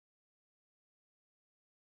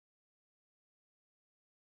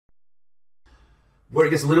Where it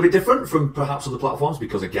gets a little bit different from perhaps other platforms,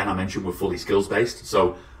 because again, I mentioned we're fully skills based.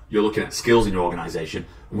 So you're looking at skills in your organization.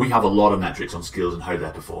 We have a lot of metrics on skills and how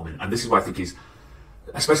they're performing. And this is why I think is,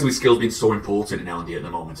 especially with skills being so important in L&D at the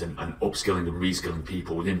moment, and upskilling and reskilling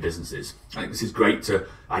people within businesses. I think this is great to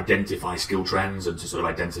identify skill trends and to sort of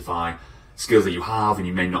identify skills that you have and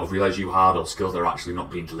you may not have realized you had, or skills that are actually not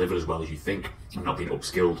being delivered as well as you think and not being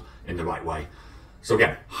upskilled in the right way. So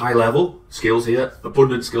again, high level skills here,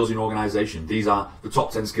 abundant skills in your organization. These are the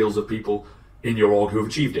top 10 skills of people in your org who have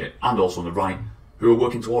achieved it, and also on the right, who are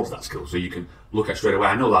working towards that skill. So you can look at straight away,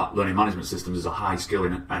 I know that learning management systems is a high skill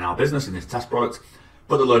in our business, in this test product,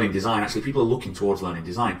 but the learning design, actually people are looking towards learning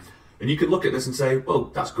design. And you could look at this and say, well,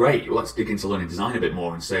 that's great. Well, let's dig into learning design a bit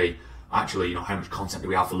more and say, actually, you know, how much content do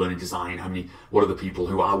we have for learning design? What are the people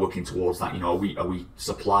who are working towards that? You know, are we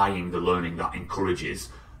supplying the learning that encourages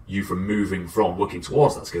you from moving from working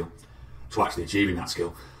towards that skill to actually achieving that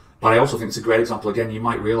skill? But I also think it's a great example. Again, you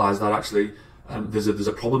might realize that actually there's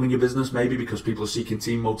a problem in your business, maybe because people are seeking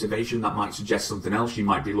team motivation. That might suggest something else. You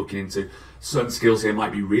might be looking into certain skills here,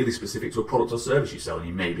 might be really specific to a product or service you sell, and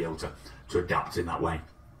you may be able to adapt in that way.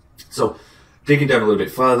 So digging down a little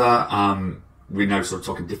bit further, we're now sort of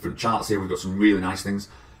talking different charts here. We've got some really nice things.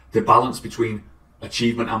 The balance between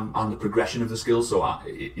achievement and the progression of the skills. So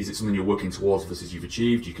is it something you're working towards versus you've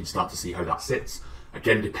achieved? You can start to see how that sits.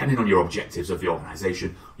 Again, depending on your objectives of the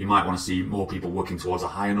organization, you might want to see more people working towards a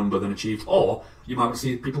higher number than achieved, or you might want to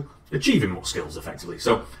see people achieving more skills effectively.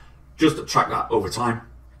 So just to track that over time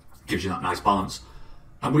gives you that nice balance.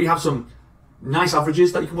 And we have some nice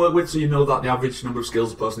averages that you can work with, so you know that the average number of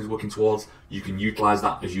skills a person is working towards. You can utilize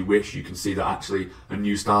that as you wish. You can see that actually a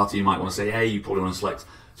new starter, you might want to say, hey, you probably want to select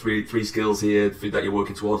three skills here that you're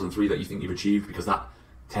working towards and 3 that you think you've achieved, because that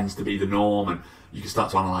tends to be the norm, and you can start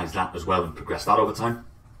to analyze that as well and progress that over time.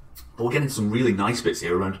 But we're getting some really nice bits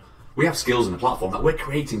here around, we have skills in the platform that we're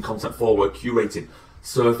creating content for, we're curating,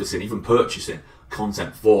 surfacing, even purchasing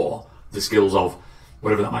content for the skills of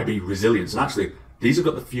whatever that might be, resilience. And actually, these have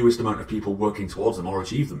got the fewest amount of people working towards them or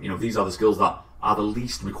achieve them. You know, these are the skills that are the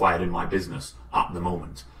least required in my business at the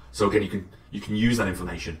moment. So again, you can use that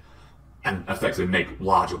information and effectively make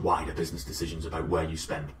larger, wider business decisions about where you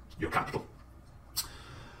spend your capital.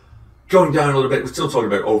 Going down a little bit, we're still talking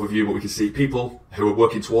about overview, but we can see people who are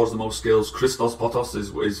working towards the most skills. Christos Potos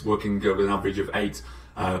is working with an average of 8.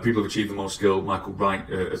 People have achieved the most skill. Michael Bright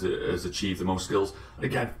has achieved the most skills. And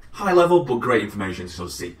again, high level, but great information to sort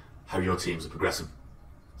of see how your teams are progressing.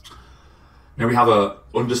 Now we have a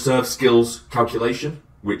underserved skills calculation,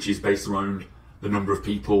 which is based around the number of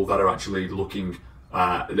people that are actually looking, who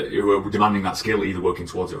are demanding that skill, either working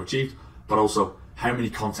towards it or achieved, but also how many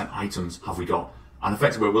content items have we got. And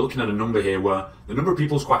effectively, we're looking at a number here where the number of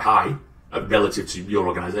people is quite high, relative to your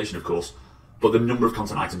organization, of course, but the number of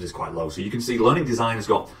content items is quite low. So you can see learning design has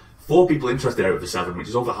got 4 people interested out of the 7, which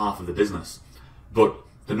is over half of the business. But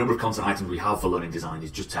the number of content items we have for learning design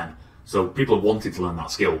is just 10. So people are wanting to learn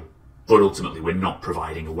that skill, but ultimately we're not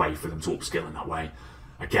providing a way for them to upskill in that way.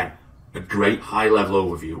 Again, a great high-level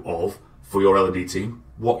overview of, for your L&D team,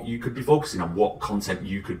 what you could be focusing on, what content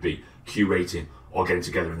you could be curating or getting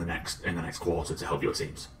together in the next quarter to help your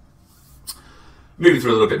teams. Moving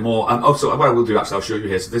through a little bit more. So what I will do, actually, I'll show you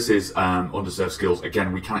here. So this is underserved skills.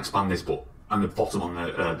 Again, we can expand this, but and the bottom on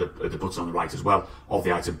the button on the right as well of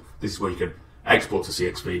the item. This is where you can export to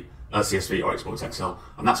CSV or export to Excel,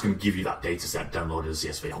 and that's going to give you that data set downloaded as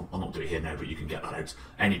CSV. I'll not do it here now, but you can get that out.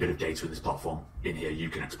 Any bit of data in this platform in here, you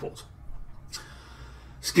can export.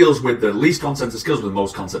 Skills with the least content, the skills with the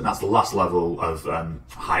most content, that's the last level of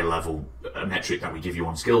high level metric that we give you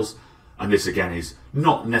on skills. And this again is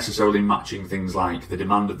not necessarily matching things like the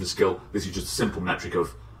demand of the skill. This is just a simple metric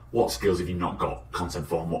of what skills have you not got content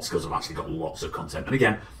for and what skills have actually got lots of content. And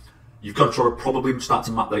again, you've got to try to probably start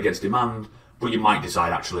to map that against demand, but you might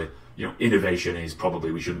decide actually, you know, innovation is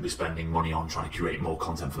probably we shouldn't be spending money on trying to curate more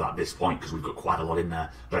content for that at this point because we've got quite a lot in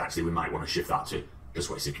there, but actually we might want to shift that to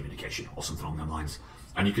persuasive communication or something along those lines.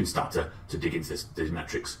 And you can start to dig into these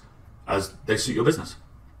metrics as they suit your business.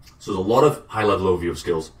 So there's a lot of high-level overview of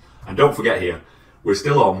skills. And don't forget here, we're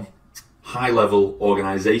still on high-level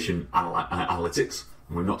organization analytics.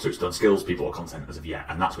 And we've not touched on skills, people, or content as of yet.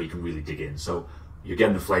 And that's where you can really dig in. So you're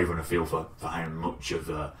getting a flavour and a feel for how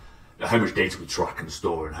much data we track and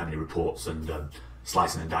store and how many reports and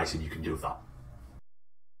slicing and dicing you can do with that.